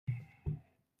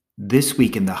This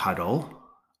week in the huddle,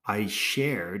 I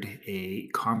shared a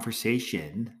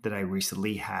conversation that I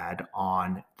recently had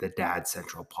on the Dad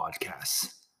Central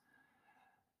podcast.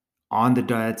 On the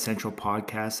Dad Central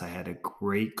podcast, I had a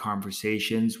great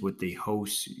conversations with the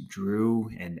hosts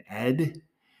Drew and Ed,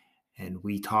 and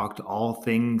we talked all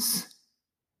things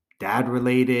dad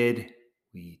related.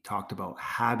 We talked about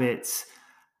habits,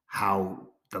 how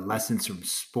the lessons from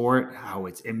sport, how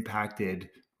it's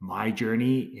impacted my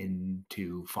journey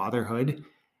into fatherhood,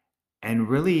 and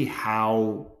really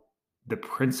how the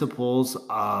principles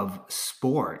of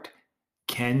sport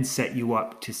can set you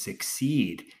up to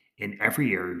succeed in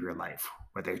every area of your life,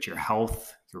 whether it's your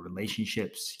health, your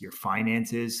relationships, your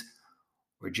finances,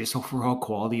 or just overall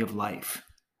quality of life.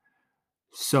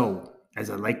 So,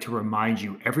 as I like to remind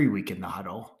you every week in the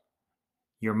huddle,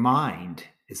 your mind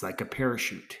is like a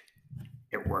parachute.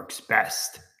 It works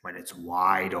best when it's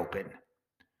wide open.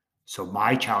 So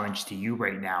my challenge to you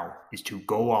right now is to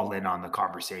go all in on the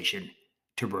conversation,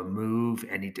 to remove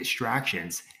any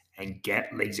distractions and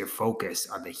get laser focused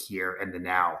on the here and the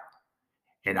now.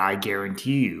 And I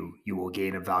guarantee you, you will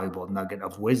gain a valuable nugget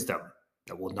of wisdom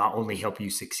that will not only help you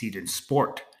succeed in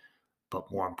sport, but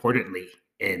more importantly,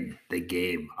 in the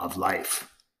game of life.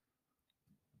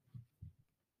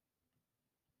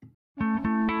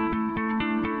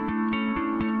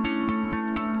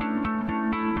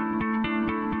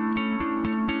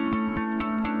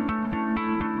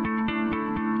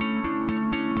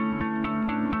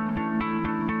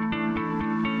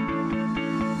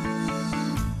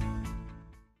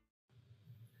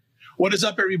 What is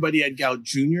up, everybody? Ed Gough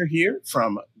Jr. here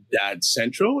from Dad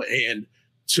Central. And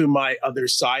to my other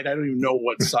side, I don't even know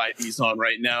what side he's on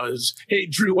right now, is, hey,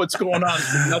 Drew, what's going on?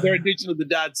 It's another edition of the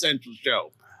Dad Central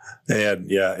Show.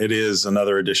 And yeah, it is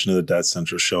another edition of the Dad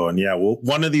Central Show. And yeah, well,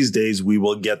 one of these days we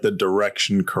will get the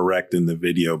direction correct in the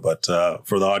video, but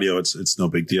for the audio, it's no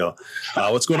big deal.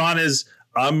 What's going on is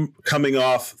I'm coming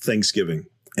off Thanksgiving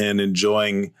and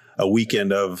enjoying a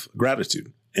weekend of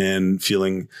gratitude and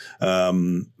feeling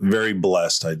very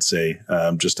blessed, I'd say,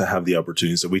 just to have the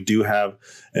opportunities that we do have.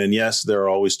 And yes, there are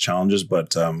always challenges,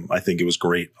 but I think it was a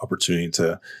great opportunity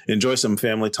to enjoy some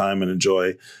family time and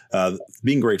enjoy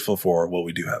being grateful for what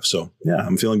we do have. So yeah,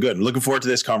 I'm feeling good. I'm looking forward to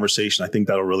this conversation. I think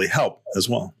that'll really help as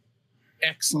well.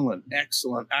 Excellent.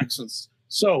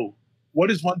 So what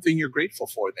is one thing you're grateful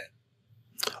for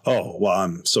then? Oh, well,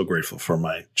 I'm so grateful for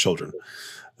my children.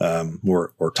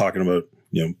 We're talking about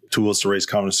tools to raise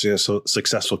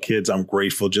successful kids. I'm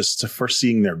grateful just for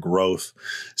seeing their growth,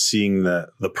 seeing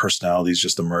the personalities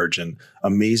just emerge and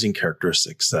amazing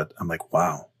characteristics that I'm like,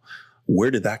 wow,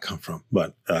 where did that come from?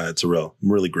 But I'm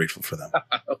really grateful for them.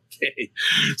 Okay.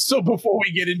 So before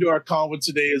we get into our call with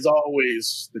today, as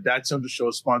always, the Dad Central Show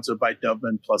is sponsored by Dove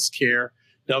Men Plus Care.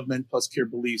 Dove Men Plus Care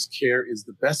believes care is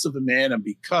the best of a man, and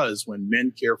because when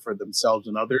men care for themselves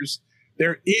and others,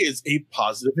 there is a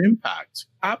positive impact.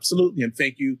 Absolutely. And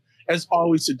thank you, as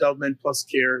always, to Dove Men Plus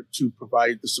Care to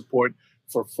provide the support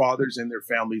for fathers and their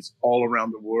families all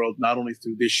around the world, not only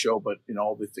through this show, but in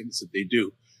all the things that they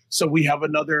do. So we have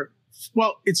another,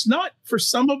 well, it's not, for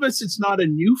some of us, it's not a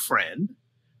new friend,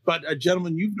 but a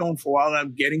gentleman you've known for a while, and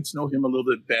I'm getting to know him a little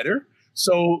bit better.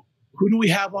 So who do we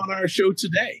have on our show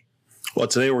today? Well,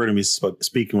 today we're going to be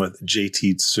speaking with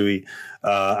JT Tsui.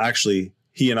 Actually,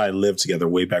 he and I lived together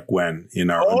way back when in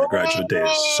our undergraduate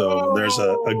days. So there's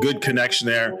a good connection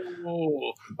there.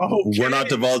 Okay. We're not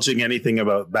divulging anything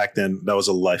about back then. That was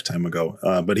a lifetime ago.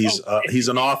 But he's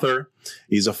an author.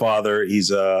 He's a father. He's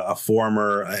a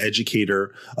former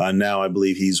educator. Now I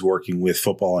believe he's working with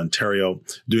Football Ontario,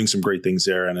 doing some great things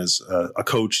there. And as a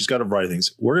coach, he's got a variety of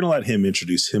things. We're going to let him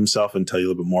introduce himself and tell you a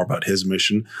little bit more about his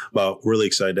mission. But really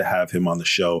excited to have him on the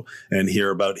show and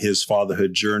hear about his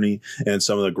fatherhood journey and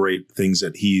some of the great things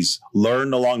that he's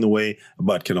learned along the way,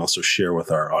 but can also share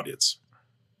with our audience.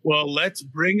 Well, let's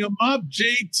bring him up,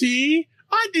 JT.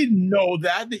 I didn't know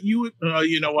that you would,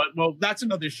 you know what? Well, that's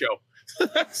another show.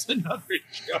 That's another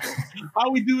show. How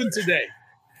are we doing today?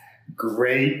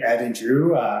 Great, Ed and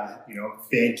Drew.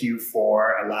 Thank you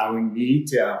for allowing me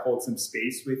to hold some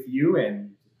space with you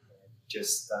and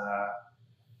just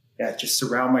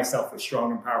surround myself with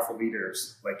strong and powerful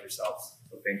leaders like yourselves.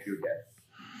 So thank you again.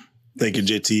 Thank you,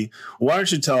 JT. Why don't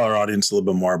you tell our audience a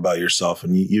little bit more about yourself?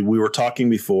 And we were talking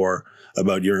before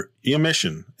about your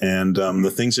mission and the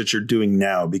things that you're doing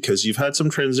now, because you've had some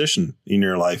transition in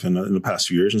your life in the past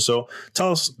few years. And so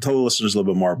tell the listeners a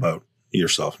little bit more about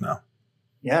yourself now.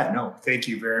 Yeah, no, thank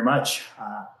you very much.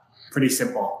 Pretty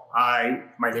simple.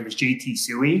 My name is JT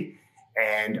Tsui,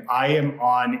 and I am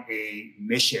on a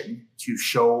mission to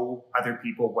show other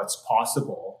people what's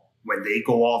possible when they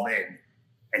go all in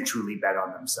and truly bet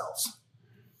on themselves.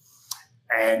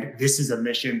 And this is a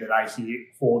mission that I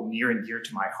hold near and dear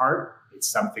to my heart. It's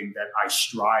something that I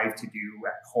strive to do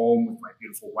at home with my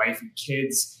beautiful wife and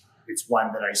kids. It's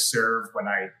one that I serve when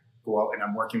I go out and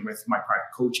I'm working with my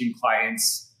private coaching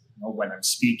clients, when I'm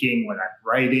speaking, when I'm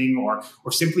writing,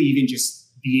 or simply even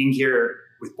just being here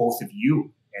with both of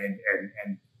you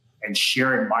and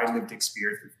sharing my lived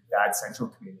experience with the Dad Central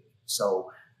community.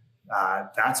 So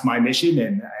that's my mission,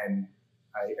 and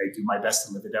I do my best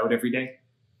to live it out every day.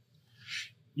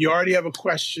 You already have a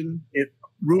question. It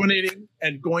ruminating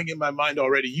and going in my mind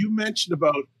already. You mentioned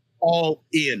about all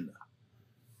in.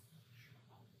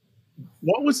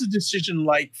 What was the decision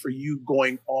like for you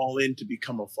going all in to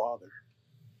become a father?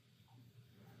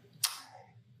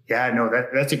 Yeah, no,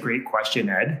 that's a great question,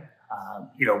 Ed.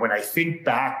 When I think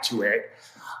back to it,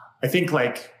 I think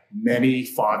like many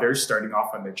fathers starting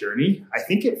off on the journey, I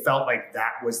think it felt like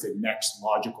that was the next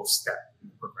logical step in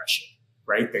the progression,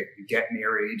 right? That you get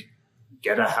married, you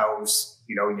get a house,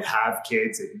 you have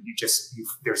kids, and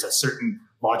there's a certain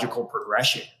logical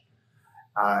progression.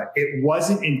 It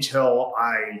wasn't until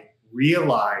I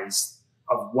realized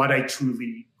of who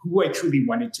I truly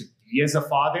wanted to be as a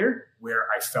father, where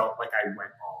I felt like I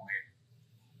went all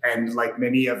in. And like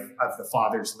many of the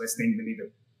fathers listening, many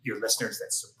of your listeners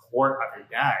that support other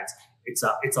dads, it's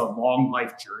a long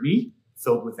life journey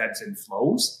filled with ebbs and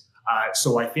flows.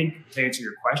 So I think to answer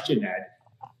your question, Ed,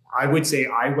 I would say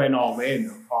I went all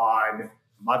in on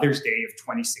Mother's Day of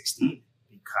 2016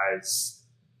 because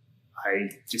I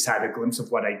just had a glimpse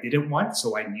of what I didn't want.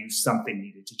 So I knew something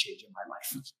needed to change in my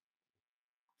life.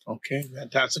 Okay,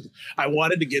 fantastic. I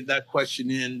wanted to get that question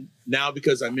in now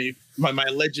because my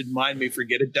alleged mind may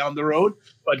forget it down the road.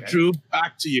 But okay. Drew,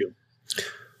 back to you.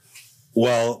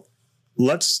 Well,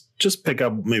 let's just pick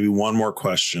up maybe one more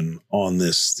question on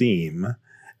this theme,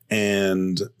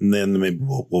 and then maybe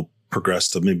we'll progress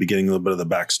to maybe getting a little bit of the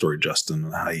backstory, Justin,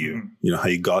 and how how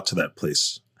you got to that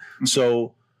place. Mm-hmm.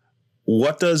 So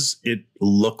what does it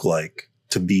look like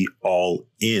to be all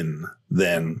in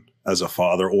then as a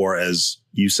father, or as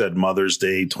you said, Mother's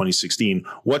Day 2016?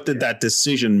 What did that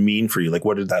decision mean for you? Like,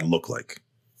 what did that look like?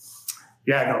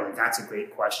 Yeah, no, that's a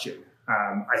great question.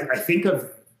 I think of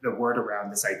the word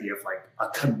around this idea of like a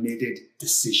committed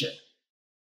decision.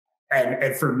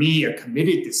 And for me, a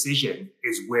committed decision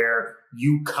is where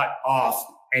you cut off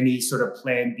any sort of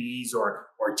plan Bs or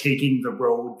taking the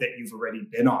road that you've already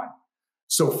been on.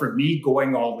 So for me,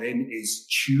 going all in is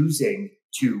choosing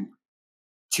to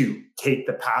take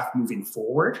the path moving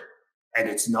forward. And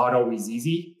it's not always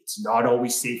easy. It's not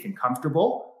always safe and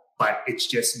comfortable, but it's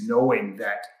just knowing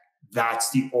that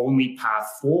that's the only path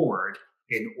forward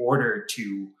in order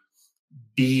to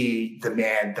be the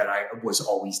man that I was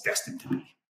always destined to be.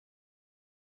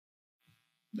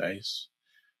 Nice.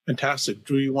 Fantastic.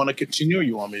 Drew, you want to continue or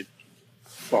you want me to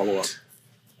follow up?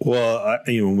 Well,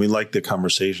 we like the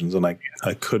conversations, and I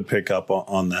could pick up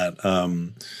on that.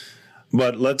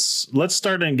 But let's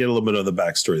start and get a little bit of the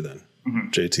backstory then,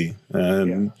 JT,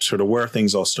 and sort of where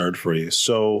things all started for you.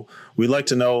 So we'd like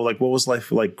to know, like, what was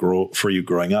life like for you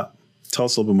growing up? Tell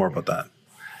us a little bit more about that.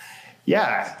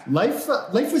 Yeah, life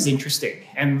was interesting.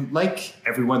 And like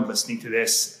everyone listening to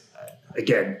this,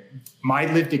 again,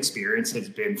 my lived experience has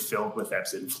been filled with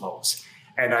ebbs and flows.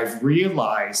 And I've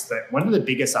realized that one of the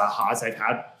biggest ahas I've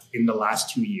had in the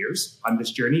last 2 years on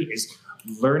this journey is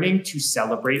learning to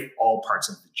celebrate all parts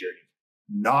of the journey,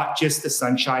 not just the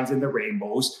sunshines and the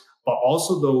rainbows, but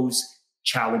also those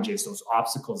challenges, those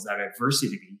obstacles, that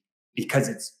adversity, because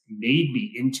it's made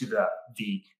me into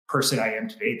the person I am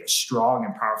today, the strong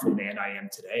and powerful man I am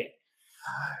today.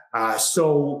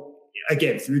 So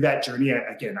again, through that journey,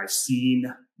 I've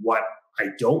seen what I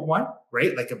don't want,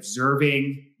 right? Like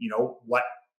observing, what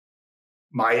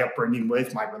my upbringing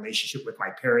with, my relationship with my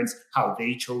parents, how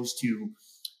they chose to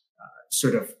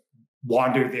sort of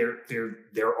wander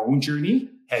their own journey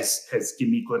has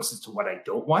given me glimpses to what I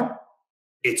don't want.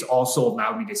 It's also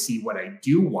allowed me to see what I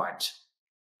do want.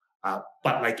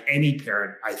 But like any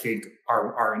parent, I think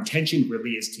our intention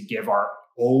really is to give our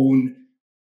own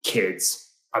kids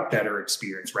a better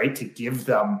experience, right? To give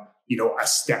them, a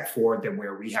step forward than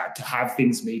where we had, to have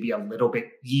things maybe a little bit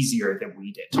easier than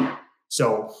we did.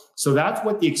 So that's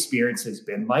what the experience has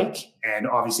been like. And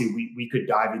obviously we could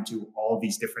dive into all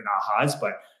these different ahas,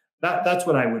 but that's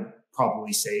what I would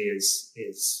probably say is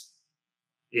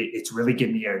it's really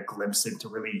given me a glimpse into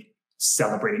really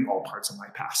celebrating all parts of my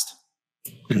past.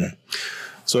 Okay.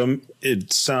 So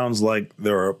it sounds like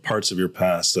there are parts of your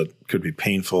past that could be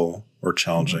painful or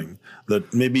challenging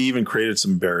that maybe even created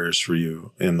some barriers for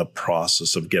you in the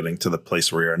process of getting to the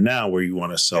place where you are now, where you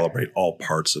want to celebrate all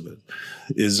parts of it?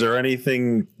 Is there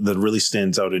anything that really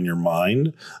stands out in your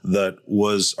mind that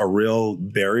was a real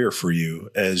barrier for you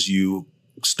as you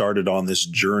started on this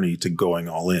journey to going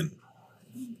all in?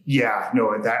 Yeah,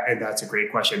 no, that's a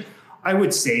great question. I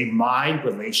would say my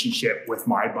relationship with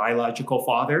my biological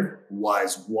father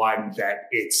was one that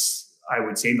I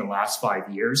would say in the last 5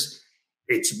 years,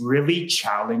 it's really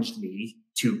challenged me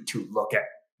to look at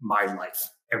my life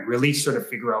and really sort of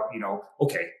figure out,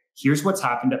 okay, here's what's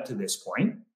happened up to this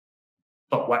point,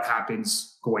 but what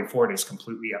happens going forward is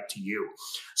completely up to you.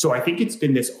 So I think it's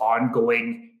been this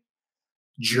ongoing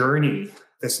journey,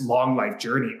 this long life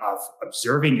journey of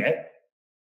observing it,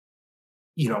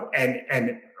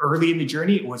 and early in the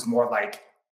journey, it was more like,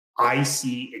 I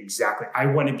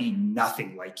want to be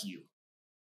nothing like you.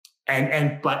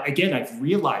 But again, I've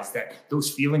realized that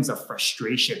those feelings of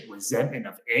frustration, resentment,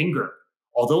 of anger,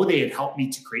 although they had helped me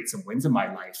to create some wins in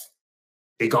my life,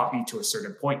 they got me to a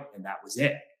certain point, and that was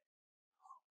it.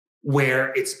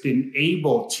 Where it's been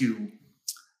able to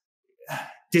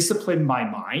discipline my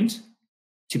mind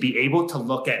to be able to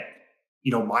look at,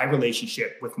 my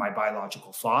relationship with my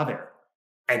biological father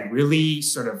and really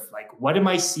sort of like, what am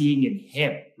I seeing in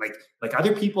him? Like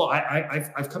other people,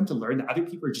 I've come to learn that other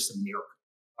people are just a mirror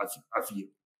of you.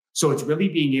 So it's really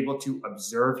being able to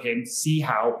observe him, see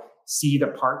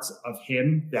the parts of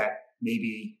him that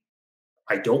maybe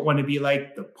I don't want to be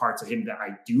like, the parts of him that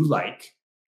I do like,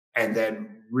 and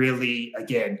then really,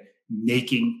 again,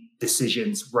 making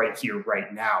decisions right here,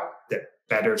 right now that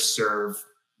better serve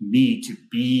me to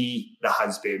be the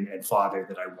husband and father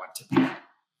that I want to be.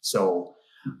 So,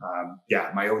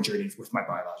 my own journey with my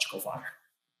biological father.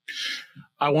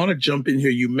 I want to jump in here.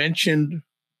 You mentioned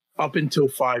up until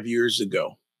 5 years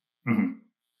ago. Mm-hmm.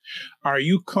 Are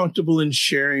you comfortable in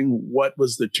sharing what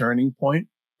was the turning point?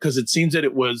 Because it seems that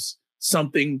it was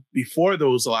something before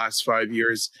those last 5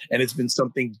 years, and it's been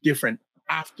something different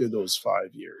after those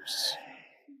 5 years.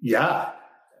 Yeah.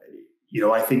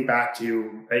 I think back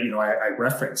to, I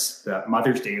referenced the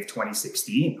Mother's Day of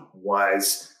 2016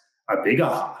 was a big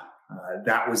aha.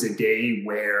 That was a day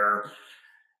where,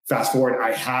 fast forward,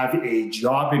 I have a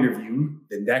job interview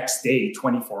the next day,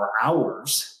 24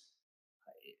 hours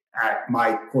at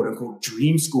my quote unquote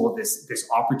dream school, this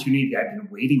opportunity that I've been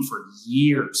waiting for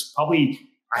years. Probably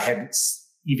I had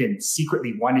even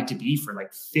secretly wanted to be for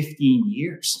like 15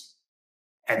 years.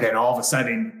 And then all of a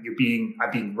sudden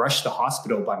I'm being rushed to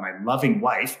hospital by my loving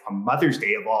wife on Mother's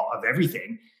Day of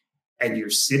everything. And you're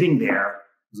sitting there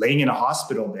laying in a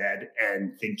hospital bed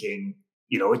and thinking,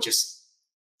 it just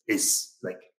is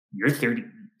like, you're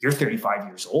 35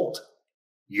 years old.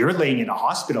 You're laying in a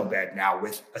hospital bed now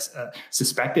with a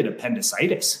suspected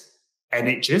appendicitis. And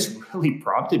it just really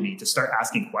prompted me to start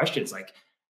asking questions like,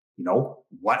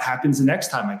 what happens the next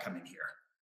time I come in here?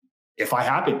 If I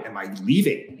happen, am I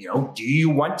leaving? Do you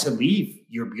want to leave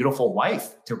your beautiful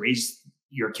wife to raise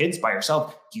your kids by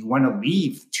yourself? Do you want to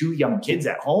leave 2 young kids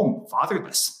at home,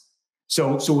 fatherless?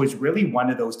 So it was really one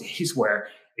of those days where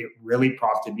it really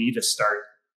prompted me to start,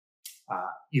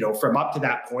 from up to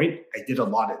that point, I did a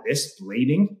lot of this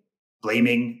blaming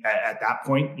at that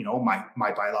point,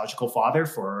 my biological father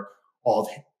for all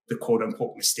the quote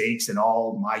unquote mistakes and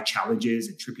all my challenges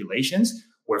and tribulations,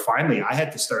 where finally I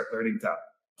had to start learning to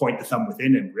point the thumb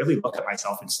within and really look at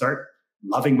myself and start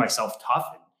loving myself tough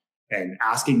and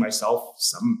asking myself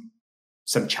some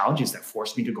challenges that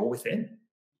forced me to go within.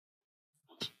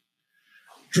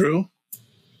 Drew?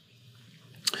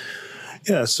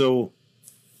 Yeah, so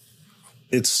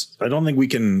I don't think we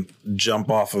can jump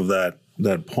off of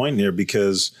that point here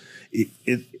because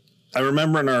I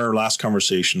remember in our last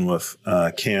conversation with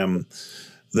Cam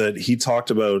that he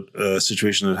talked about a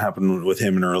situation that happened with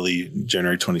him in early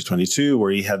January 2022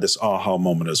 where he had this aha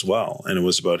moment as well. And it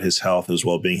was about his health, his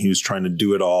well-being. He was trying to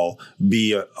do it all,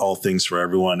 be all things for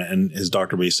everyone. And his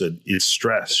doctor basically said, it's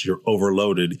stress, you're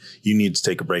overloaded, you need to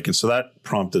take a break. And so that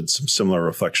prompted some similar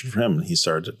reflection for him. And he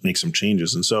started to make some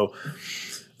changes. And so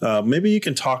maybe you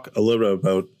can talk a little bit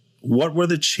about what were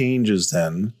the changes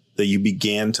then that you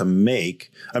began to make?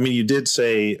 I mean, you did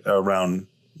say around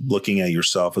looking at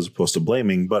yourself as opposed to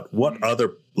blaming, but what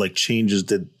other changes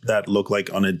did that look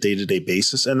like on a day-to-day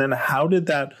basis? And then how did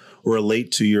that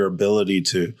relate to your ability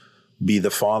to be the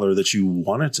father that you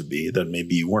wanted to be that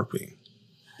maybe you weren't being?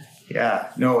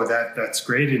 Yeah, no, that's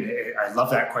great. And I love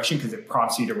that question because it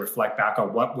prompts you to reflect back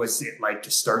on what was it like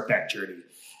to start that journey.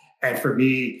 And for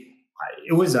me,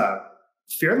 it was a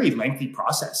fairly lengthy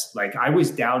process. Like I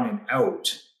was down and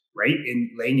out, right,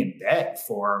 in laying in bed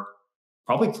for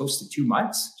probably close to 2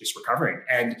 months, just recovering.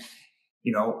 And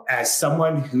as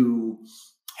someone who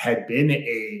had been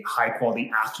a high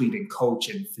quality athlete and coach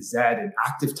and phys ed and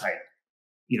active type,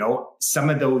 some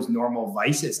of those normal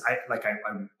vices,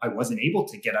 I wasn't able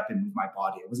to get up and move my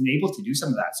body. I wasn't able to do some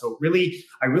of that. So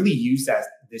I really used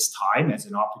this time as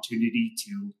an opportunity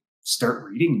to start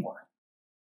reading more.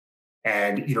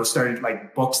 And, started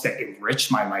like books that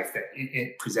enriched my life, that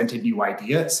it presented new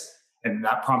ideas. And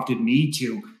that prompted me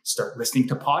to start listening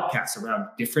to podcasts around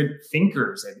different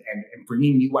thinkers and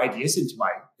bringing new ideas into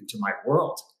my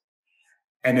world.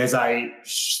 And as I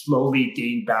slowly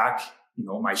gained back,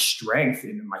 my strength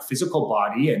in my physical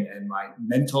body and my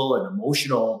mental and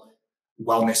emotional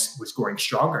wellness was growing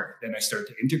stronger, then I started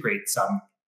to integrate some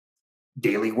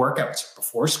daily workouts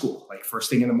before school, like first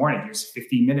thing in the morning. Here's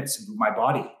 15 minutes to move my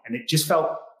body. And it just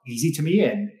felt easy to me.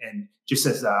 And just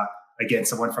as, again,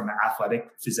 someone from an athletic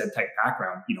phys ed type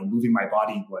background, moving my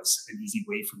body was an easy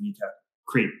way for me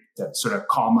to sort of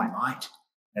calm my mind.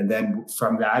 And then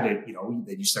from that, then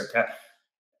you start to,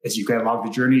 as you get along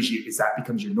the journeys, as that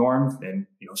becomes your norm, then,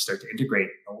 start to integrate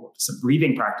some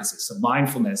breathing practices, some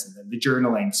mindfulness, and then the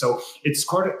journaling. So it's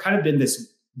kind of been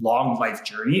this long life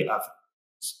journey of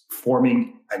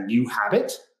forming a new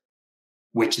habit,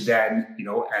 which then,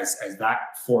 as that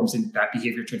forms and that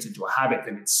behavior turns into a habit,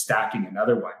 then it's stacking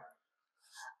another one.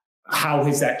 How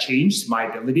has that changed my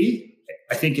ability?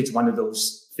 I think it's one of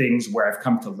those things where I've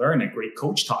come to learn, a great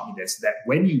coach taught me this, that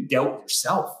when you doubt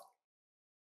yourself,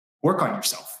 work on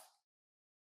yourself.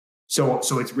 So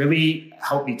it's really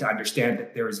helped me to understand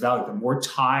that there is value. The more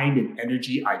time and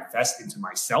energy I invest into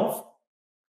myself,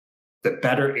 the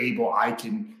better able I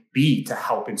can be to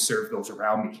help and serve those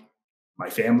around me, my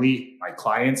family, my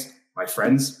clients, my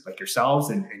friends like yourselves,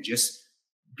 and just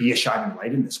be a shining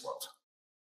light in this world.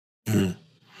 Mm-hmm.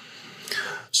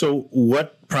 So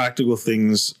what practical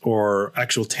things or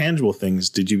actual tangible things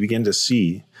did you begin to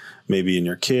see maybe in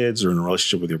your kids or in a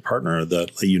relationship with your partner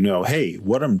that let hey,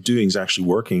 what I'm doing is actually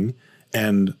working,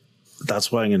 and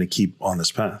that's why I'm going to keep on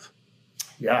this path?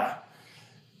 Yeah.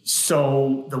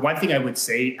 So the one thing I would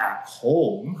say at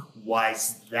home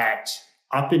was that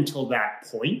up until that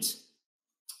point,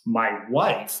 my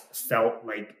wife felt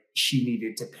like she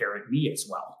needed to parent me as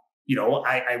well.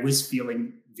 I was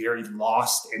feeling very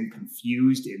lost and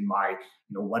confused in my,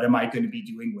 what am I going to be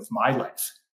doing with my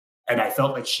life? And I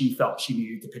felt like she felt she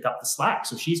needed to pick up the slack.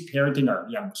 So she's parenting our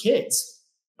young kids,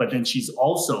 but then she's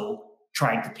also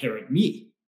trying to parent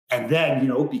me. And then,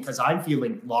 because I'm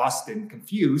feeling lost and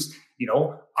confused,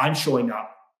 I'm showing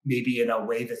up maybe in a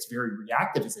way that's very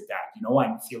reactive as a dad.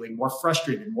 I'm feeling more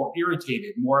frustrated, more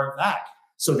irritated, more of that.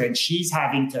 So then she's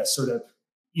having to sort of,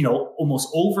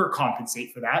 almost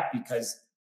overcompensate for that because,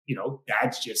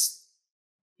 dad's just,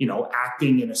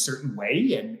 acting in a certain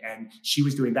way. And she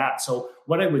was doing that. So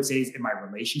what I would say is in my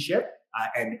relationship,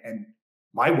 and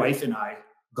my wife and I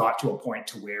got to a point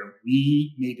to where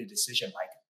we made a decision, like,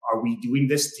 are we doing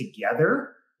this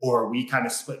together or are we kind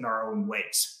of splitting our own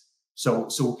ways? So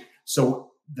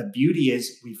the beauty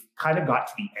is we've kind of got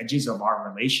to the edges of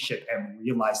our relationship and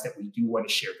realized that we do want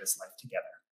to share this life together.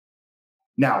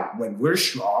 Now, when we're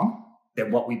strong,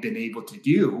 then what we've been able to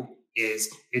do is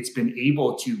it's been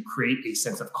able to create a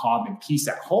sense of calm and peace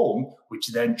at home, which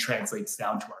then translates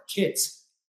down to our kids.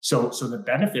 So the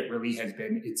benefit really has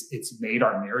been it's made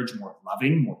our marriage more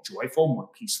loving, more joyful, more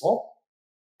peaceful.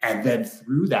 And then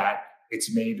through that,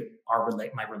 it's made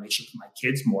my relationship with my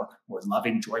kids more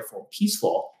loving, joyful,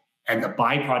 peaceful. And the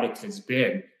byproduct has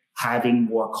been having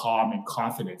more calm and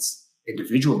confidence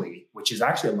individually, which is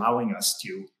actually allowing us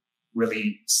to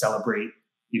really celebrate,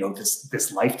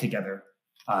 this life together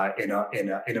in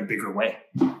a bigger way.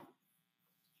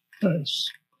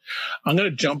 Nice. I'm going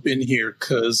to jump in here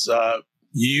because I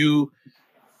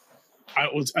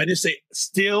just say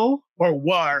still or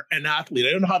were an athlete.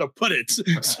 I don't know how to put it.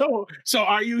 So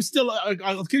are you still?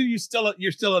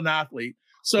 You're still an athlete.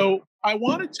 So I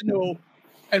wanted to know,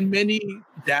 and many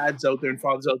dads out there and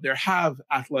fathers out there have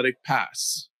athletic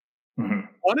pasts. Mm-hmm.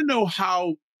 I want to know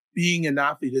how being an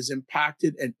athlete has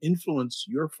impacted and influenced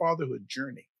your fatherhood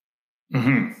journey.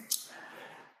 Mm-hmm.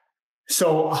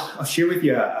 So I'll share with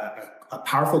you a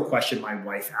powerful question my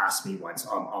wife asked me once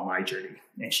on my journey.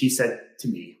 And she said to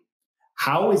me,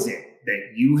 how is it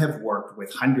that you have worked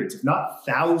with hundreds, if not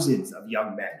thousands of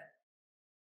young men,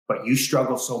 but you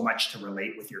struggle so much to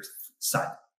relate with your son?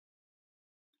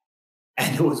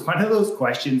 And it was one of those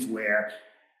questions where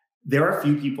there are a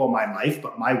few people in my life,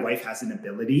 but my wife has an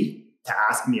ability to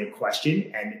ask me a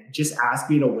question and just ask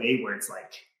me in a way where it's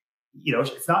like,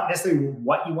 it's not necessarily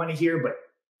what you want to hear, but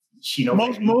she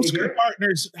knows. Most good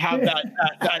partners have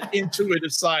that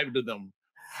intuitive side to them.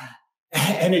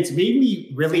 And it's made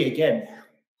me really, again,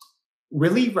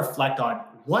 really reflect on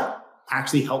what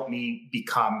actually helped me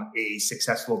become a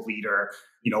successful leader,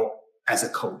 as a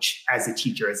coach, as a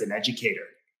teacher, as an educator.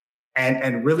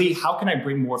 And really, how can I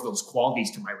bring more of those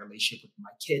qualities to my relationship with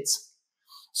my kids?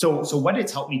 So what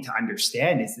it's helped me to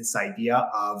understand is this idea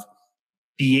of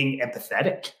being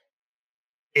empathetic,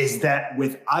 is that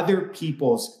with other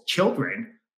people's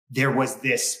children, there was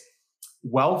this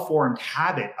well-formed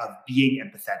habit of being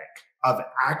empathetic, of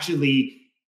actually,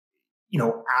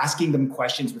 asking them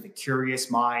questions with a curious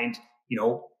mind,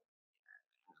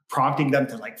 prompting them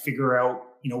to like figure out,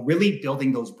 really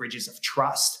building those bridges of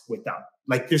trust with them.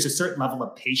 Like there's a certain level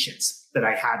of patience that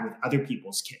I had with other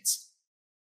people's kids.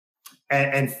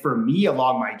 And for me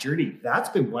along my journey, that's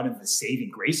been one of the saving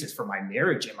graces for my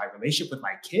marriage and my relationship with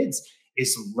my kids,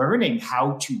 is learning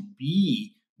how to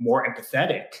be more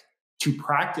empathetic, to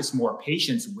practice more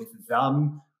patience with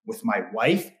them, with my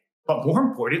wife. But more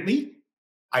importantly,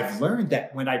 I've learned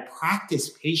that when I practice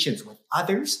patience with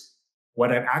others,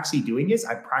 what I'm actually doing is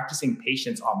I'm practicing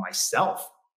patience on myself.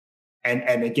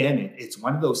 And again, it's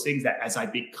one of those things that as I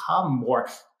become more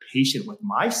patient with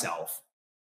myself,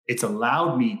 it's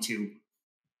allowed me to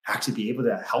actually be able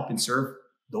to help and serve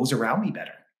those around me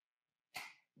better.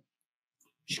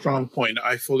 Strong point.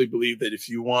 I fully believe that if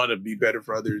you want to be better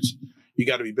for others, you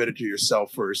got to be better to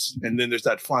yourself first. And then there's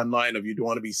that fine line of you don't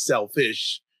want to be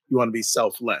selfish, you want to be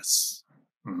selfless.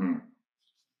 Mm-hmm.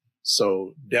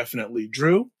 So definitely,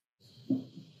 Drew.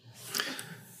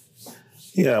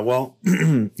 Yeah, well,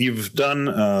 you've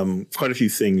done quite a few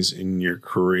things in your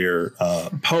career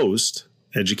post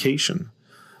education.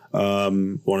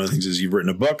 One of the things is you've written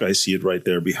a book. I see it right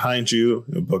there behind you,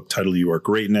 a book titled You Are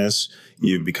Greatness.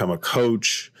 You've become a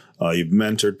coach. You've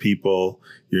mentored people.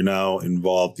 You're now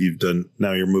involved.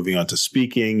 Now you're moving on to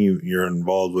speaking. You're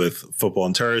involved with Football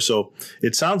Ontario. So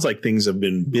it sounds like things have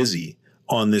been busy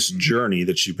on this journey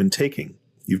that you've been taking.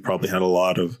 You've probably had a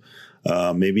lot of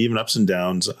maybe even ups and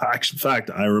downs. In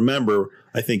fact, I remember,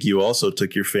 I think you also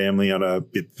took your family on a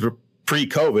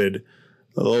pre-COVID,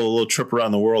 a little trip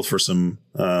around the world for some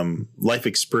life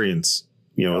experience,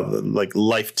 like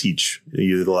life teach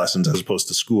you the lessons as opposed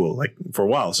to school, like for a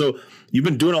while. So you've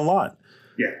been doing a lot.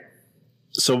 Yeah.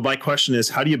 So my question is,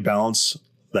 how do you balance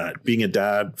that, being a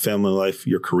dad, family life,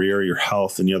 your career, your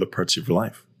health, and the other parts of your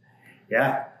life?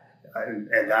 Yeah.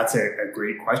 And that's a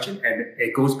great question. And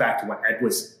it goes back to what Ed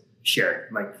was sharing.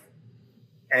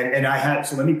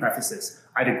 So let me preface this.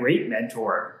 I had a great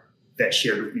mentor that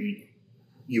shared with me,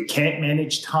 you can't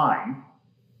manage time,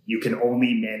 you can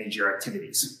only manage your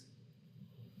activities.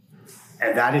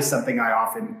 And that is something I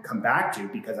often come back to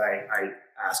because I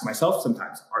ask myself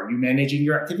sometimes, are you managing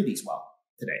your activities well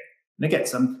today? And again,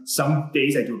 some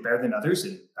days I do it better than others,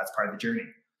 and that's part of the journey.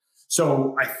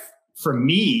 So for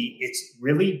me, it's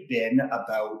really been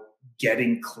about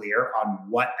getting clear on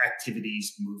what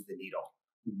activities move the needle,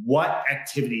 what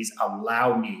activities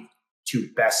allow me to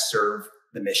best serve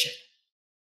the mission.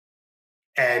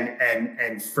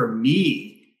 And for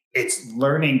me, it's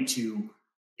learning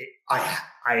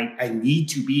I need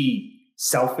to be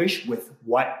selfish with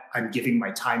what I'm giving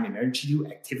my time and energy to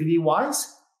activity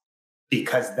wise,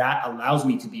 because that allows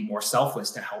me to be more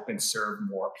selfless to help and serve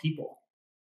more people.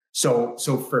 So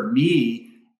for me,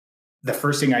 the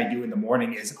first thing I do in the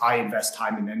morning is I invest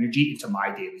time and energy into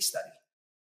my daily study,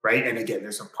 right? And again,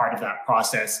 there's a part of that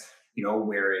process,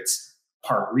 where it's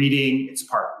part reading, it's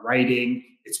part writing,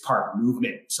 it's part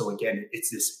movement. So again,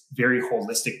 it's this very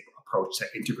holistic approach to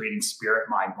integrating spirit,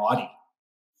 mind, body.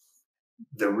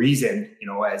 The reason,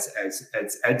 as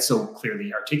Ed so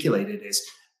clearly articulated, is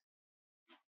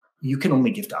you can only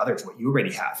give to others what you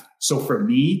already have. So for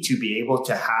me to be able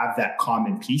to have that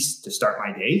common piece to start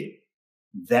my day,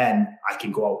 then I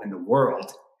can go out in the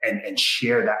world and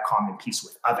share that common piece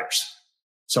with others.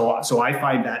 So I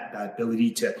find that the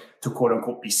ability to quote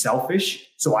unquote be selfish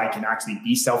so I can actually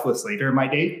be selfless later in my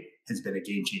day has been a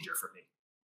game changer for me.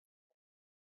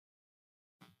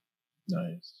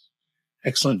 Nice.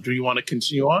 Excellent. Do you want to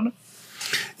continue on?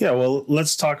 Yeah, well,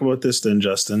 let's talk about this then,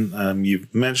 Justin.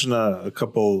 You've mentioned a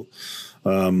couple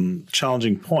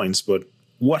challenging points, but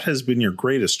what has been your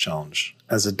greatest challenge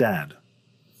as a dad?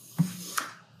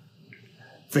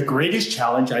 The greatest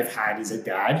challenge I've had as a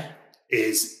dad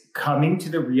is coming to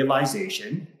the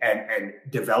realization and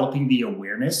developing the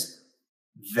awareness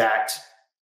that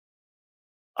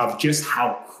of just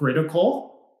how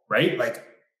critical, right? Like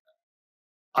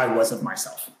I was of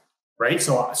myself, right?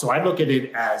 So I look at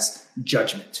it as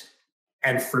judgment.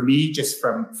 And for me, just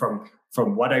from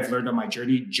what I've learned on my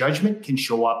journey, judgment can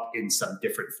show up in some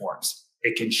different forms.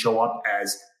 It can show up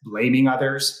as blaming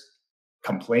others,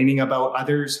 complaining about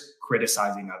others,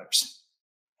 criticizing others.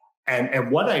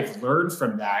 And what I've learned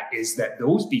from that is that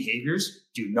those behaviors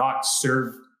do not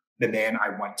serve the man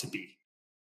I want to be.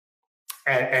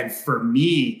 And for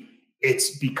me,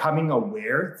 it's becoming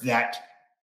aware that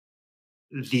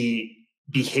the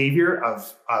behavior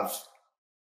of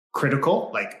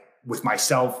critical, like with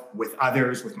myself, with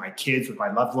others, with my kids, with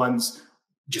my loved ones,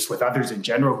 just with others in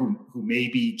general who may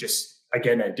be just,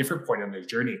 again, at a different point on their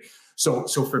journey. So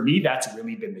for me, that's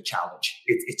really been the challenge.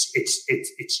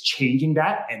 It's changing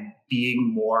that and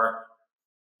being more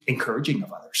encouraging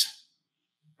of others,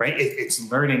 right? It's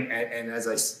learning. And as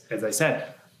I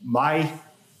said, my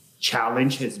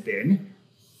challenge has been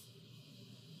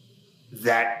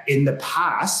that in the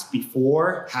past,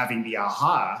 before having the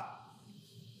aha,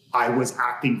 I was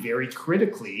acting very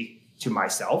critically to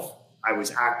myself. I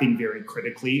was acting very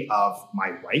critically of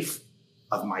my wife,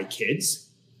 of my kids.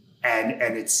 And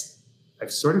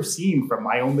I've sort of seen from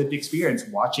my own lived experience,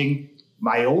 watching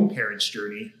my own parents'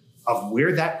 journey of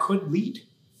where that could lead.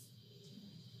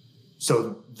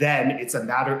 So then it's a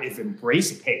matter of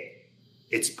embracing, hey,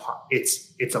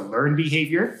 it's a learned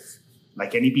behavior.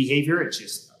 Like any behavior, it's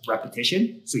just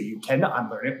repetition. So you tend to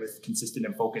unlearn it with consistent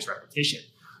and focused repetition.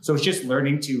 So it's just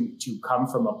learning to come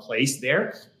from a place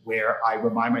there where I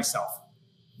remind myself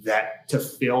that to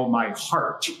fill my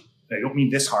heart, and I don't mean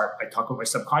this heart, I talk about my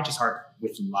subconscious heart,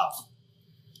 with love,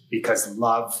 because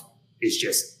love is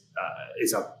just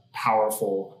is a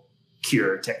powerful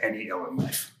cure to any ill in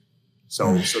life.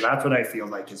 So that's what I feel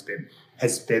like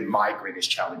has been my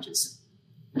greatest challenges,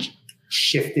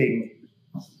 shifting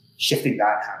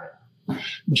that habit.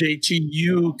 JT,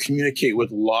 you communicate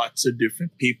with lots of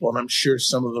different people, and I'm sure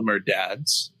some of them are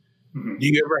dads. Mm-hmm. Do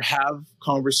you ever have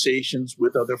conversations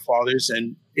with other fathers?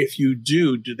 And if you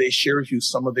do they share with you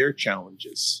some of their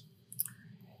challenges?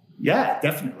 Yeah,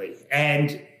 definitely.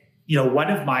 And,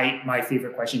 one of my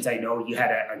favorite questions, I know you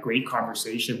had a great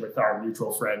conversation with our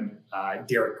mutual friend,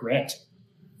 Derek Grant.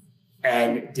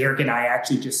 And Derek and I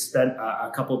actually just spent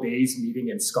a couple of days meeting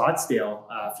in Scottsdale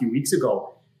a few weeks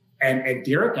ago. And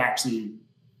Derek actually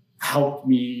helped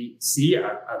me see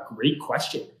a great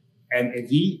question. And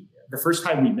the first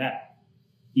time we met,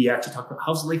 he actually talked about,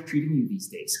 how's life treating you these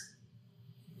days?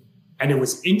 And it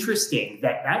was interesting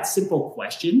that simple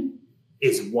question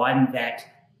is one that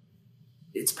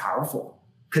it's powerful,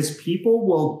 because people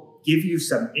will give you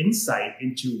some insight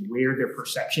into where their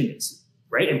perception is,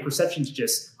 right? And perception is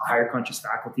just a higher conscious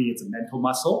faculty. It's a mental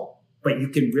muscle, but you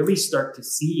can really start to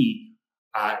see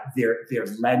their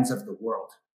lens of the world,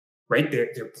 right?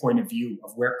 Their point of view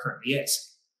of where it currently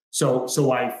is.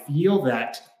 So I feel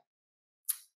that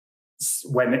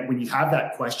when you have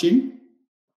that question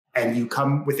and you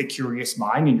come with a curious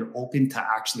mind and you're open to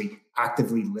actually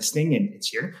actively listening and it's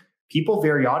here, people,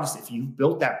 very honest, if you've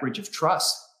built that bridge of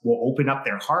trust, will open up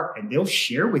their heart and they'll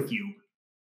share with you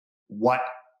what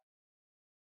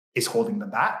is holding them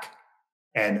back.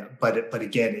 But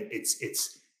again,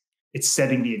 it's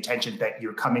setting the intention that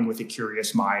you're coming with a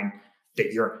curious mind,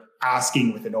 that you're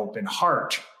asking with an open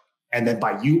heart. And then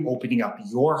by you opening up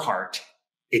your heart,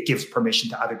 it gives permission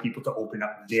to other people to open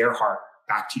up their heart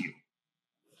back to you.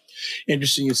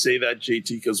 Interesting you say that, JT,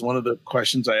 because one of the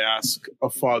questions I ask a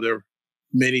father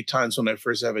many times when I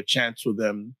first have a chance with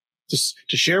them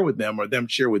to share with them, or them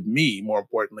share with me, more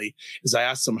importantly, is I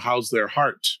ask them, how's their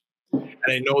heart? And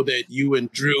I know that you and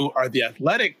Drew are the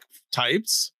athletic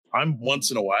types. I'm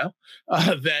once in a while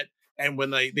and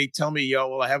when they tell me,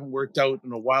 I haven't worked out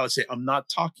in a while, I say, I'm not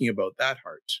talking about that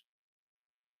heart.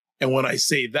 And when I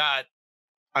say that,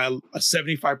 a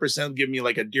 75% give me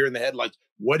like a deer in the headlights.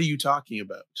 What are you talking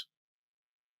about?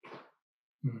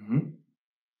 Mm-hmm.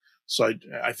 So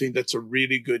I think that's a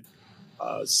really good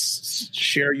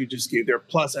share you just gave there.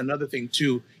 Plus, another thing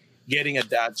too, getting a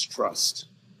dad's trust.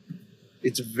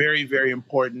 It's very, very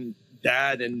important.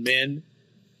 Dad and men,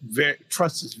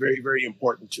 trust is very, very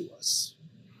important to us.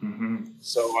 Mm-hmm.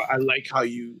 So I like how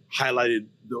you highlighted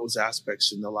those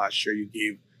aspects in the last share you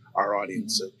gave our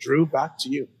audience. Mm-hmm. Drew, back to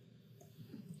you.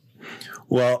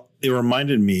 Well, it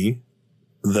reminded me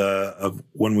of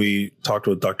when we talked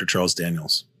with Dr. Charles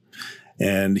Daniels,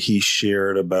 and he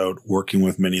shared about working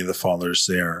with many of the fathers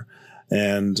there.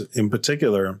 And in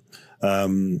particular,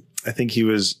 I think he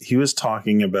was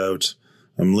talking about,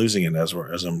 I'm losing it as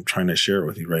I'm trying to share it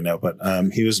with you right now, but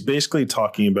he was basically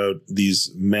talking about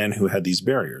these men who had these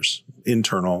barriers,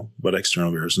 internal but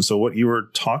external barriers. And so what you were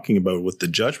talking about with the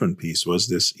judgment piece was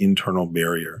this internal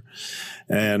barrier.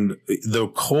 And the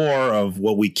core of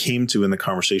what we came to in the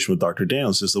conversation with Dr.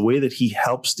 Daniels is the way that he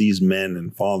helps these men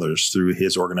and fathers through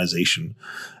his organization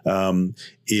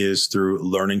is through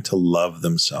learning to love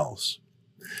themselves.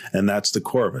 And that's the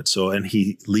core of it. So, and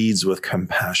he leads with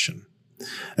compassion.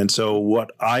 And so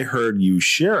what I heard you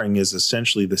sharing is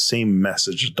essentially the same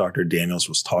message Dr. Daniels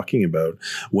was talking about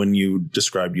when you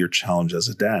described your challenge as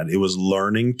a dad. It was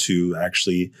learning to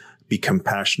actually be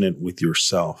compassionate with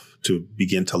yourself, to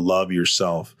begin to love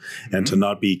yourself, and to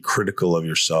not be critical of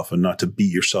yourself and not to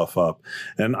beat yourself up.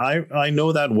 And I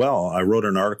know that well. I wrote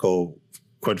an article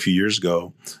quite a few years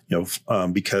ago,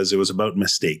 because it was about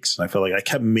mistakes. I felt like I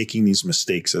kept making these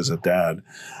mistakes as a dad.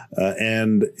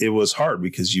 And it was hard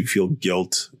because you feel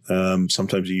guilt.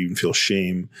 Sometimes you even feel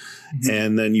shame.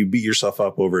 And then you beat yourself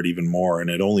up over it even more. And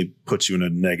it only puts you in a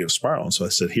negative spiral. And so I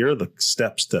said, here are the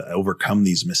steps to overcome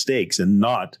these mistakes and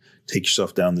not take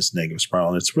yourself down this negative spiral.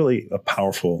 And it's really a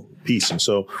powerful piece. And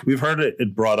so we've heard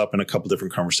it brought up in a couple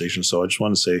different conversations. So I just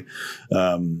want to say,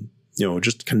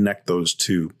 just connect those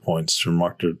 2 points from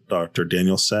what Dr.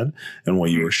 Daniel said and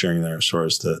what you were sharing there as far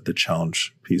as the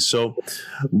challenge piece. So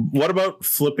what about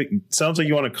flipping? Sounds like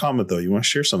you want to comment, though. You want to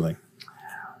share something?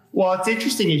 Well, it's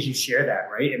interesting as you share that,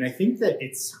 right? And I think that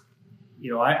it's,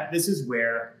 this is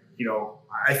where,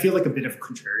 I feel like a bit of a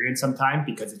contrarian sometimes,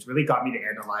 because it's really got me to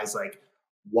analyze, like,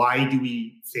 why do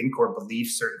we think or believe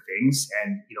certain things,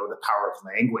 and, the power of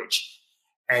language.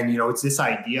 And, it's this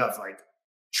idea of, like,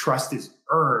 trust is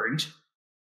earned,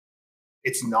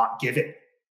 it's not given.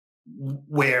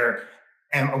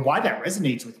 And why that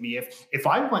resonates with me, if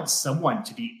I want someone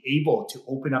to be able to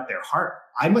open up their heart,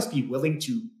 I must be willing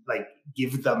to, like,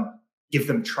 give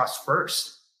them trust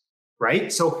first,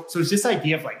 right? So it's this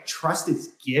idea of, like, trust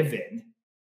is given,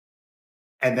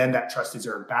 and then that trust is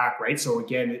earned back, right? So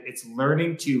again, it's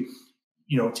learning to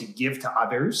give to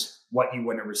others what you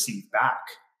want to receive back.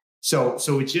 So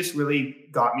it just really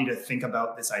got me to think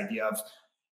about this idea of,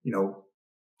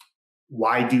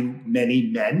 why do many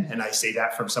men, and I say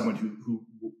that from someone who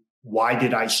why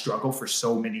did I struggle for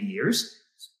so many years?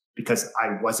 Because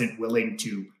I wasn't willing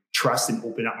to trust and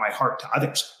open up my heart to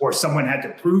others, or someone had to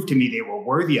prove to me they were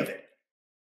worthy of it.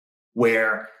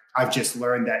 Where I've just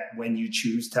learned that when you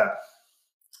choose to,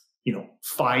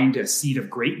 find a seed of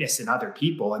greatness in other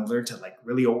people and learn to, like,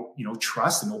 really,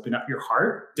 trust and open up your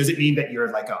heart, doesn't mean that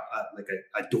you're like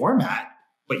a doormat,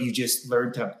 but you just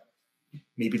learn to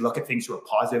maybe look at things through a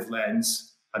positive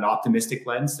lens, an optimistic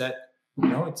lens, that,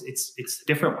 it's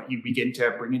different what you begin to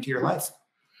bring into your life.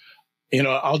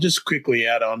 I'll just quickly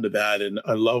add on to that. And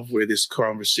I love where this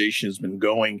conversation has been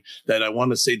going, that I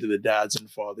want to say to the dads and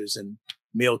fathers and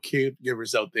male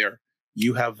caregivers out there,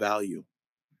 you have value.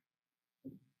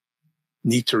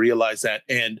 Need to realize that.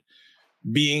 And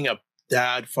being a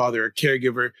dad, father, or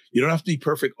caregiver, you don't have to be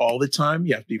perfect all the time.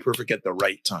 You have to be perfect at the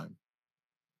right time.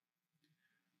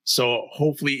 So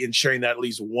hopefully in sharing that, at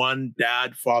least one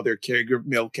dad, father, caregiver,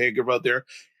 male caregiver out there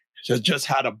has just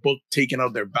had a book taken out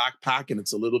of their backpack, and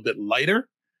it's a little bit lighter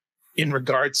in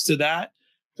regards to that.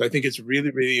 So I think it's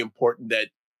really, really important that,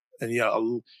 and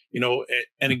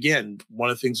again,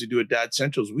 one of the things we do at Dad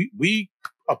Central is we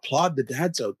applaud the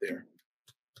dads out there.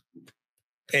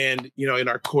 And, in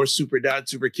our course, Super Dad,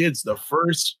 Super Kids, the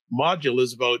first module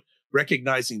is about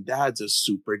recognizing dads as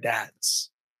super dads.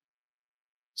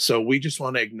 So we just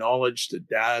want to acknowledge the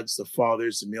dads, the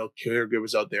fathers, the male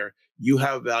caregivers out there. You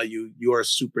have value. You are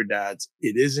super dads.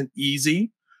 It isn't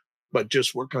easy, but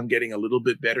just work on getting a little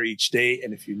bit better each day.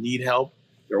 And if you need help,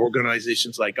 there are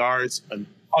organizations like ours and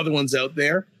other ones out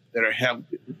there that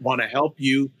want to help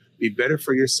you be better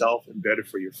for yourself and better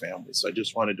for your family. So I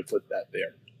just wanted to put that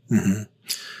there. Mm-hmm.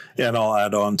 Yeah, and I'll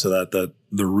add on to that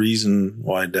the reason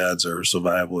why dads are so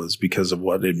valuable is because of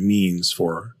what it means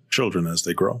for children as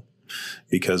they grow.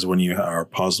 Because when you are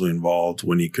positively involved,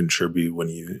 when you contribute, when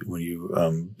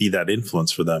you be that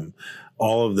influence for them,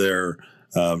 all of their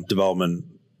development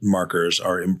markers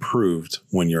are improved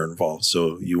when you're involved.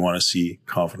 So you want to see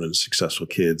confident, successful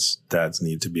kids. Dads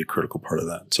need to be a critical part of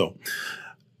that. So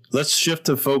let's shift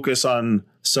to focus on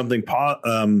something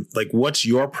like, what's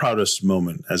your proudest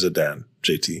moment as a dad,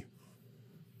 JT?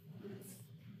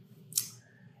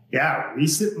 Yeah,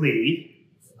 recently,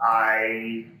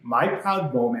 my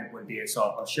proud moment would be, so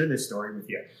I'll share this story with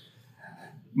you.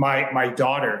 My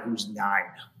daughter, who's 9,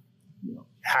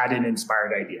 had an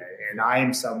inspired idea, and I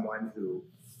am someone who,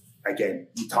 again,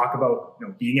 you talk about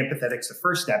being empathetic is the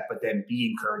first step, but then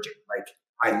be encouraging. Like,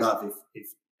 I love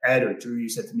if Ed or Drew, you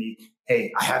said to me,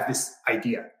 "Hey, I have this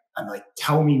idea." I'm like,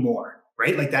 "Tell me more,"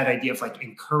 right? Like that idea of like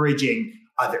encouraging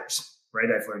others, right?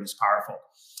 I've learned is powerful.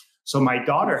 So my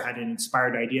daughter had an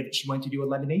inspired idea that she wanted to do a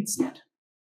lemonade stand.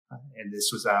 And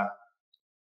this was a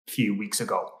few weeks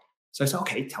ago. So I said,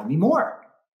 "Okay, tell me more."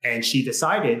 And she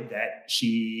decided that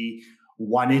she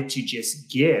wanted to just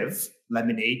give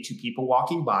lemonade to people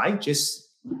walking by, just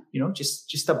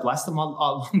just to bless them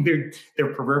along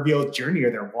their proverbial journey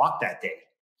or their walk that day.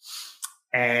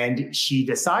 And she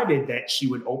decided that she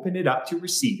would open it up to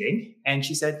receiving. And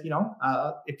she said,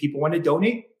 if people want to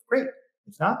donate, great.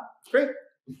 If not, great.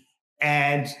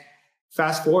 And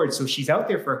fast forward, so she's out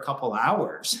there for a couple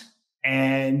hours,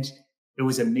 and it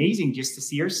was amazing just to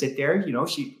see her sit there.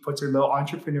 She puts her little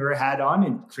entrepreneur hat on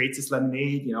and creates this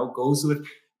lemonade. Goes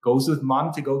with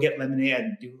mom to go get lemonade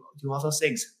and do all those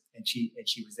things. And she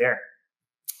was there.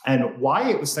 And why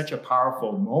it was such a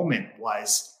powerful moment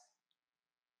was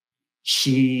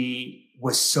she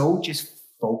was so just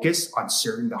focused on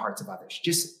serving the hearts of others.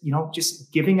 Just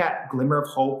giving that glimmer of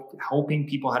hope, helping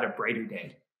people had a brighter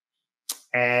day.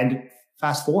 And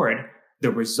fast forward,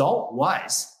 the result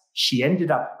was she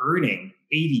ended up earning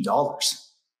 $80.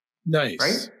 Nice.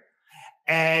 Right.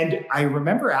 And I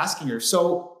remember asking her,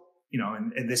 so,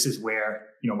 and this is where,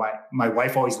 my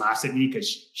wife always laughs at me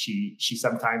because she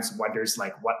sometimes wonders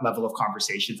like what level of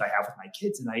conversations I have with my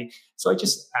kids. And I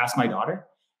just asked my daughter,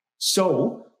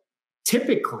 so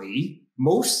typically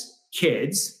most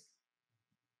kids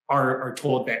are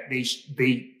told that they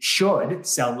should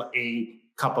sell a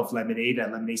cup of lemonade at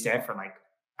a lemonade stand for like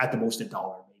at the most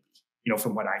 $1, maybe,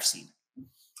 from what I've seen.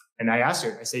 And I asked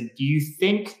her, I said, do you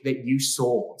think that you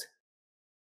sold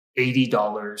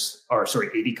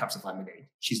 $80 80 cups of lemonade?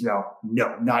 She's no,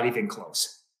 not even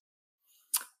close.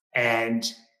 And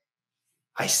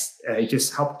I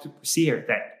just helped see her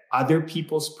that other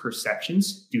people's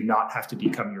perceptions do not have to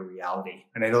become your reality.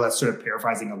 And I know that's sort of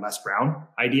paraphrasing a Les Brown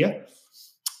idea.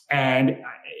 And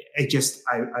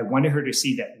I wanted her to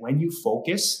see that when you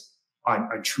focus on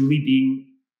truly being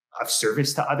of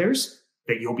service to others,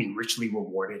 that you'll be richly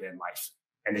rewarded in life.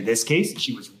 And in this case,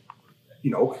 she was,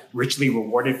 richly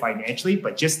rewarded financially,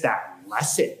 but just that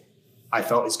lesson I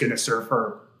felt is going to serve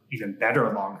her even better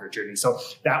along her journey. So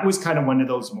that was kind of one of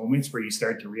those moments where you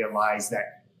start to realize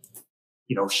that,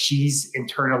 she's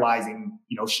internalizing,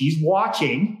 she's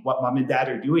watching what mom and dad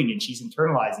are doing and she's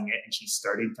internalizing it. And she's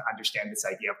starting to understand this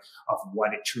idea of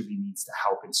what it truly means to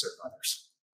help and serve others.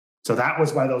 So that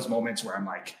was one of those moments where I'm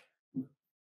like,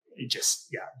 it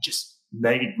just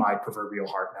made my proverbial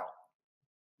heart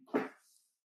melt.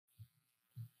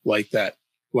 Like that.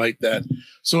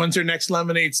 So when's her next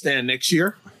lemonade stand? Next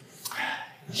year?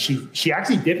 She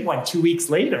actually did one 2 weeks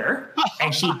later,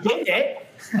 and she did it.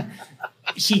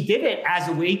 She did it as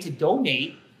a way to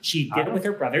donate. She did it with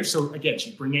her brother. So again,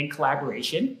 she's bringing in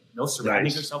collaboration,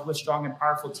 surrounding herself with a strong and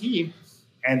powerful team.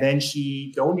 And then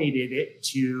she donated it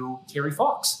to Terry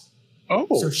Fox. Oh,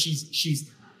 so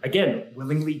she's again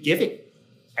willingly giving,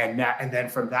 and then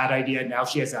from that idea, now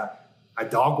she has a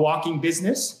dog walking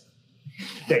business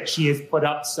that she has put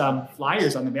up some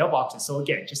flyers on the mailboxes. So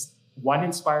again, just one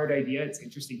inspired idea. It's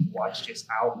interesting to watch just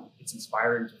how it's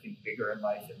inspiring to think bigger in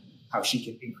life and how she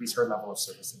can increase her level of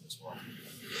service in this world.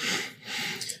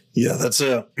 Yeah, that's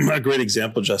a great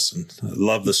example, Justin. I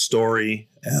love the story,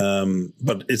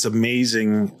 but it's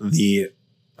amazing the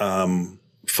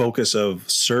focus of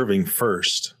serving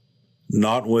first,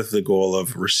 not with the goal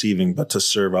of receiving, but to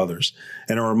serve others.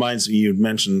 And it reminds me, you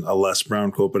mentioned a Les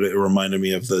Brown quote, but it reminded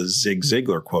me of the Zig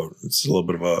Ziglar quote. It's a little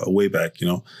bit of a way back,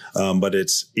 but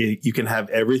you can have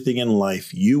everything in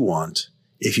life you want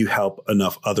if you help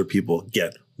enough other people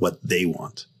get what they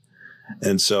want.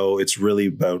 And so it's really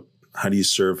about how do you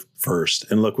serve first?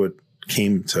 And look what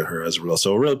came to her as a result.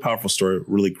 So a really powerful story,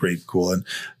 really great, cool. And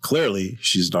clearly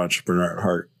she's an entrepreneur at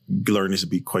heart, learning to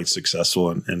be quite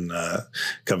successful and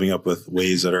coming up with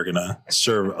ways that are going to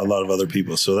serve a lot of other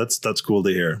people. So that's cool to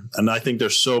hear. And I think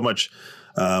there's so much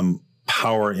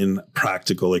power in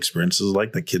practical experiences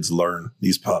like that kids learn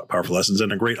these powerful lessons,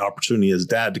 and a great opportunity as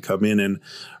dad to come in and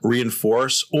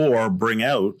reinforce or bring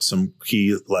out some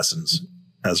key lessons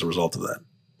as a result of that.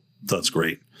 That's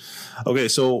great. Okay.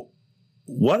 So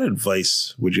what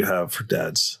advice would you have for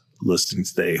dads listening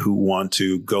today who want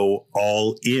to go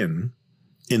all in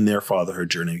their fatherhood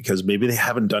journey because maybe they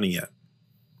haven't done it yet?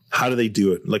 How do they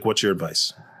do it? Like, what's your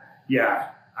advice? Yeah,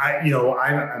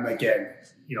 I'm again,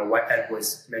 what Ed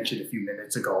was mentioned a few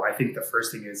minutes ago. I think the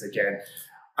first thing is, again,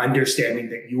 understanding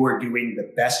that you are doing the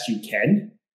best you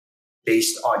can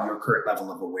based on your current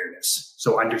level of awareness.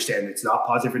 So understand it's not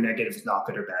positive or negative, it's not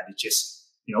good or bad. It's just,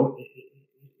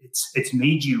 it's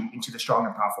made you into the strong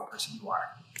and powerful person you are.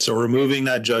 So removing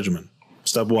that judgment,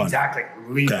 step one. Exactly,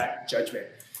 removing that judgment.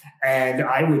 And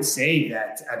I would say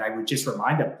that, and I would just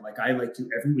remind them, like I like to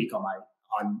every week on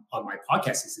my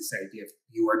podcast, is this idea of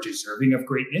you are deserving of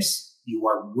greatness, you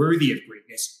are worthy of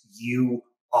greatness, you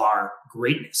are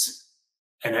greatness.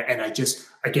 And I just,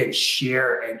 again,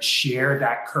 share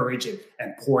that courage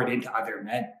and pour it into other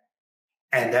men.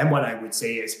 And then what I would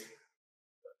say is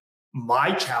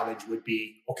my challenge would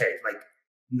be, okay, like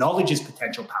knowledge is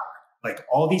potential power. Like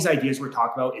all these ideas we're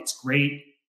talking about, it's great.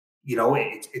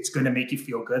 It's going to make you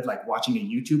feel good, like watching a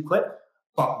YouTube clip.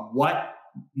 But what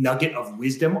nugget of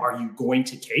wisdom are you going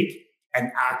to take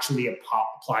and actually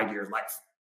apply to your life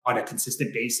on a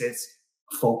consistent basis,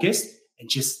 focused, and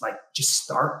just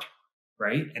start,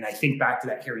 right? And I think back to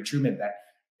that Harry Truman, that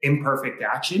imperfect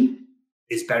action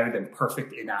is better than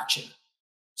perfect inaction.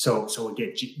 So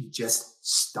again, you just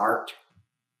start.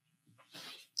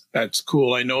 That's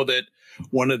cool. I know that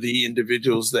one of the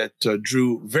individuals that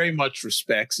Drew very much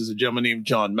respects is a gentleman named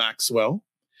John Maxwell.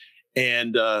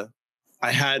 And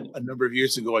I had a number of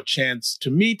years ago a chance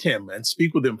to meet him and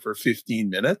speak with him for 15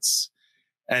 minutes.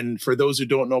 And for those who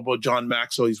don't know about John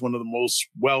Maxwell, he's one of the most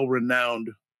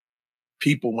well-renowned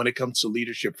people when it comes to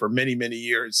leadership for many, many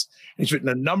years. He's written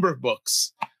a number of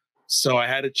books. So I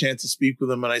had a chance to speak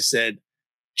with him and I said,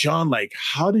 John, like,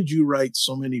 how did you write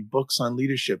so many books on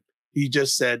leadership? He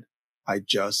just said, I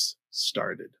just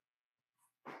started.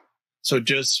 So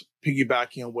just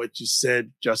piggybacking on what you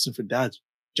said, Justin, for dads,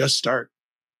 just start.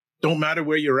 Don't matter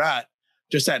where you're at,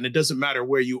 just that. And it doesn't matter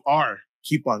where you are,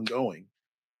 keep on going.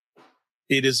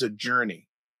 It is a journey.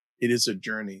 It is a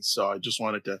journey. So I just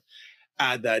wanted to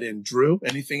add that in. Drew,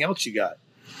 anything else you got?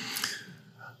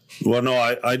 Well, no,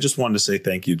 I just wanted to say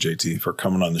thank you, JT, for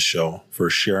coming on the show, for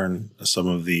sharing some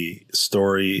of the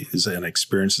stories and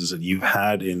experiences that you've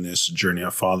had in this journey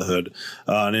of fatherhood,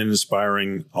 and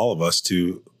inspiring all of us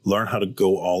to learn how to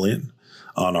go all in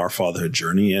on our fatherhood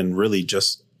journey and really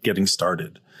just getting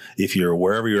started. If you're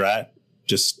wherever you're at,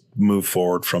 just move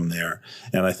forward from there.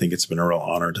 And I think it's been a real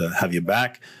honor to have you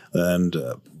back. And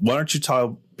why don't you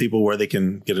tell people where they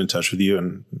can get in touch with you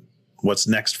and what's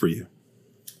next for you?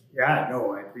 Yeah,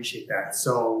 no, I appreciate that.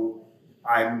 So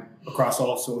I'm across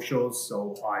all socials.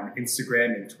 So on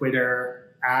Instagram and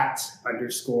Twitter @_JT_Suey.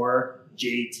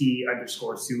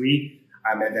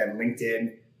 And then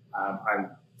LinkedIn.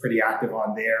 I'm pretty active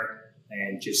on there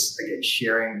and just, again,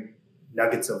 sharing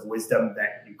nuggets of wisdom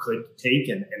that you could take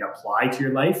and apply to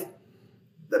your life.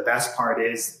 The best part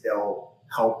is they'll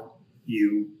help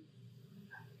you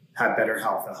have better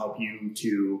health. They'll help you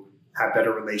to have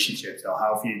better relationships. They'll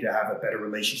help you to have a better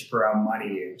relationship around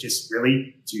money and just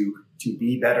really to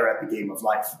be better at the game of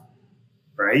life,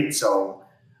 right? So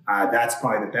that's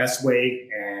probably the best way,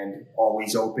 and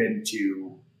always open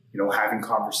to, having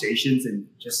conversations and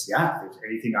just, if there's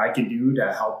anything I can do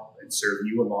to help and serve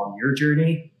you along your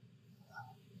journey,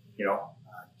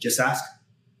 just ask.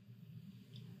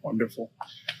 Wonderful.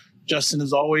 Justin,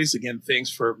 as always, again,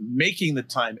 thanks for making the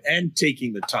time and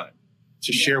taking the time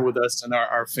to share with us and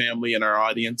our family and our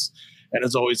audience. And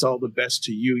as always, all the best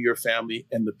to you, your family,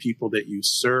 and the people that you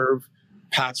serve,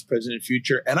 past, present, and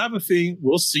future. And I have a feeling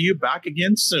we'll see you back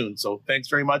again soon. So thanks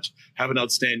very much. Have an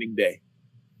outstanding day.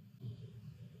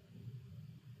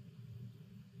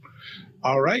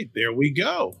 All right, there we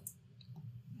go.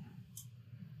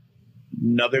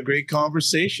 Another great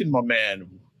conversation, my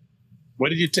man. What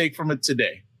did you take from it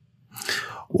today?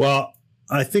 Well,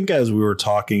 I think as we were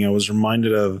talking, I was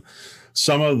reminded of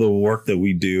some of the work that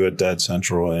we do at Dad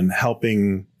Central and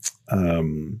helping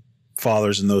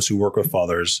fathers and those who work with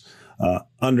fathers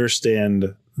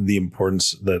understand the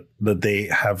importance that they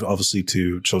have, obviously,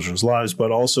 to children's lives,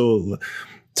 but also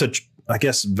to, I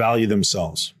guess, value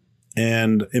themselves.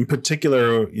 And in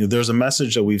particular, there's a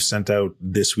message that we've sent out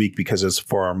this week because it's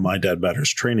for our My Dad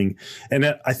Matters training.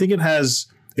 And I think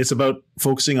it's about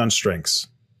focusing on strengths,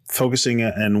 focusing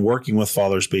and working with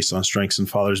fathers based on strengths, and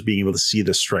fathers being able to see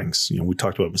the strengths. We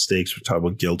talked about mistakes, we talked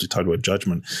about guilt, we talked about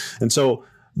judgment. And so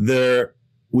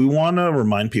we want to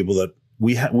remind people that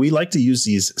we like to use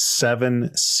these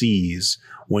 7 C's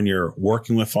when you're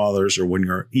working with fathers, or when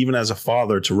you're even as a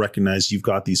father, to recognize you've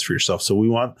got these for yourself. So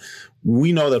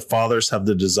we know that fathers have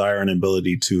the desire and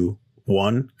ability to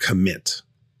 1, commit,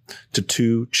 to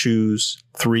 2, choose,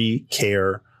 3,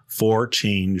 care, 4,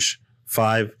 change,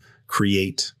 5,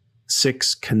 create,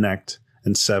 6, connect,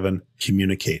 and 7,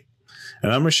 communicate.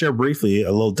 And I'm going to share briefly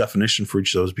a little definition for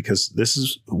each of those, because this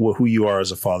is who you are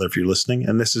as a father if you're listening.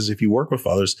 And this is, if you work with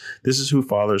fathers, this is who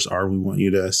fathers are. We want you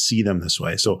to see them this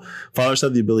way. So fathers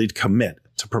have the ability to commit,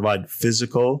 to provide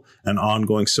physical and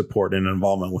ongoing support and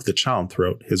involvement with the child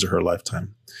throughout his or her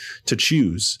lifetime, to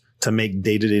choose, to make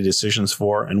day-to-day decisions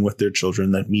for and with their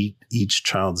children that meet each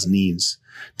child's needs,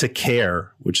 to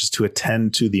care, which is to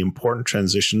attend to the important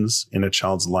transitions in a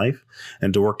child's life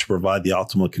and to work to provide the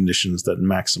optimal conditions that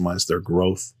maximize their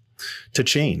growth, to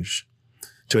change,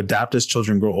 to adapt as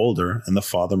children grow older and the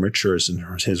father matures in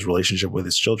his relationship with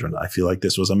his children. I feel like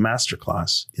this was a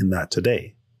masterclass in that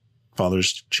today.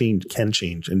 Fathers can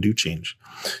change and do change.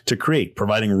 To create,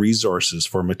 providing resources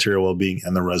for material well-being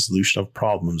and the resolution of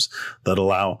problems that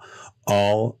allow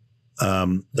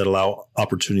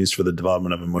opportunities for the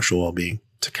development of emotional well-being.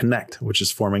 To connect, which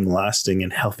is forming lasting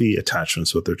and healthy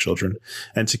attachments with their children.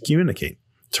 And to communicate,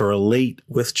 to relate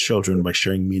with children by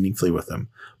sharing meaningfully with them,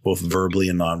 both verbally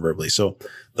and non-verbally. So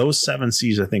those 7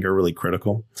 C's, I think, are really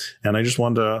critical. And I just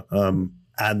wanted to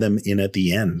add them in at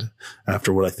the end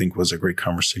after what I think was a great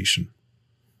conversation.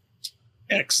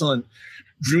 Excellent.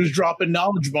 Drew's dropping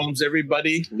knowledge bombs,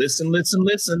 everybody. Listen, listen,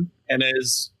 listen. And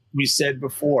as we said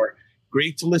before,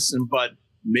 great to listen, but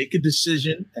make a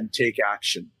decision and take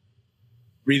action.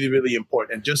 Really, really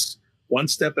important. And just one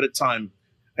step at a time.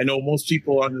 I know most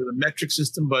people are under the metric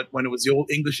system, but when it was the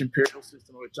old English imperial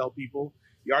system, I would tell people,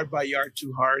 yard by yard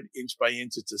too hard, inch by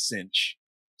inch, it's a cinch.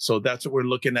 So that's what we're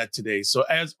looking at today. So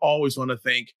as always, want to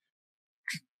thank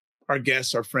our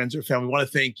guests, our friends, our family. We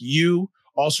want to thank you.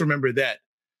 Also remember that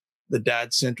the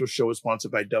Dad Central Show is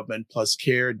sponsored by Dove Men Plus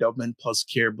Care. Dove Men Plus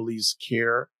Care believes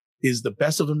care is the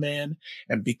best of a man.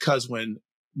 And because when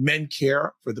men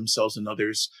care for themselves and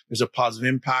others, there's a positive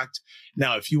impact.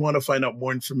 Now, if you want to find out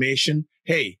more information,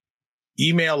 hey,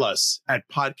 email us at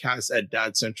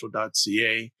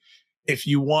podcast@dadcentral.ca. If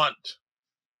you want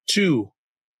to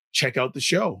check out the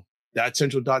show,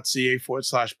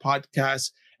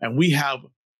 dadcentral.ca/podcast. And we have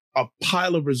a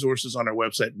pile of resources on our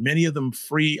website, many of them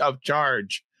free of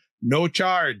charge, no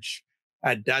charge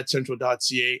at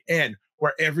dadcentral.ca. And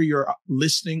wherever you're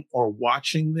listening or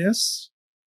watching this,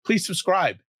 please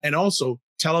subscribe and also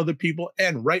tell other people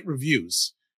and write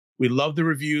reviews. We love the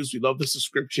reviews. We love the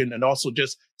subscription, and also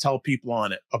just tell people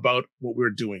on it about what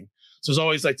we're doing. So as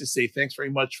always, like to say thanks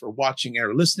very much for watching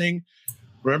or listening.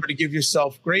 Remember to give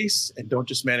yourself grace and don't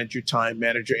just manage your time,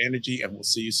 manage your energy, and we'll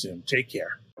see you soon. Take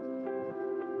care.